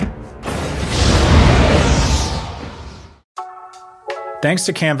 Thanks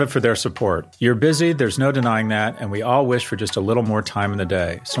to Canva for their support. You're busy, there's no denying that, and we all wish for just a little more time in the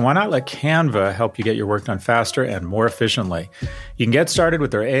day. So why not let Canva help you get your work done faster and more efficiently? You can get started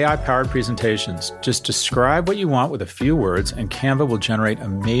with their AI-powered presentations. Just describe what you want with a few words, and Canva will generate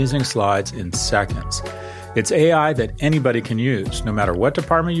amazing slides in seconds. It's AI that anybody can use, no matter what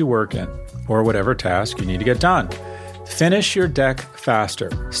department you work in, or whatever task you need to get done. Finish your deck faster.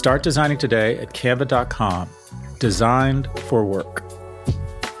 Start designing today at canva.com. Designed for work.